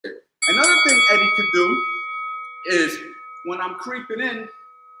Another thing Eddie could do is when I'm creeping in,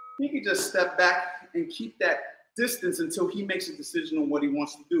 he could just step back and keep that distance until he makes a decision on what he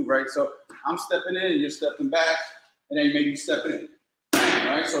wants to do, right? So I'm stepping in and you're stepping back, and then maybe stepping in. All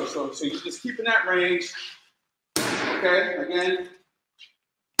right, so you're just keeping that range. Okay, again.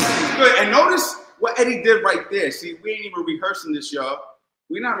 Good. And notice what Eddie did right there. See, we ain't even rehearsing this, y'all.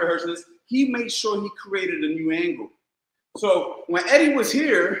 We're not rehearsing this. He made sure he created a new angle. So when Eddie was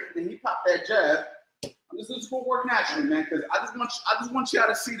here and he popped that jab, this is going to work naturally, man, because I just want y'all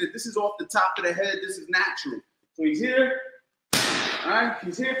to see that this is off the top of the head. This is natural. So he's here. All right,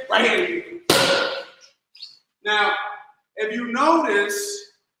 he's here, right here. Now, if you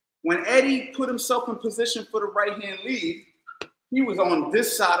notice, when Eddie put himself in position for the right hand lead, he was on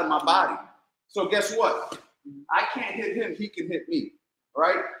this side of my body. So guess what? I can't hit him. He can hit me.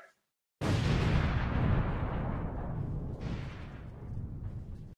 Right?